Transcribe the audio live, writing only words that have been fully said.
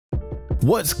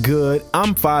What's good?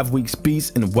 I'm 5 Weeks Beats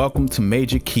and welcome to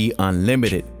Major Key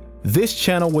Unlimited. This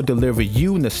channel will deliver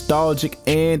you nostalgic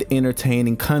and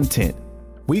entertaining content.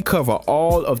 We cover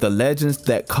all of the legends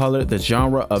that colored the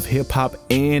genre of hip hop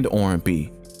and R&B.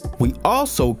 We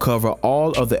also cover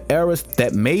all of the eras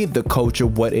that made the culture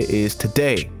what it is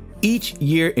today. Each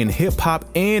year in hip hop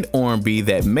and R&B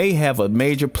that may have a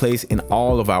major place in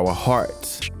all of our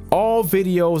hearts. All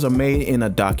videos are made in a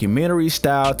documentary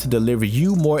style to deliver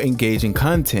you more engaging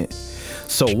content.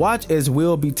 So watch as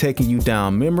we'll be taking you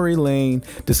down memory lane,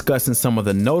 discussing some of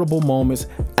the notable moments,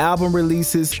 album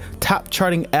releases, top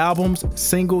charting albums,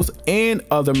 singles, and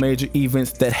other major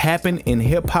events that happen in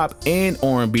hip hop and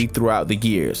R&B throughout the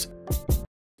years.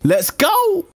 Let's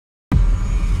go!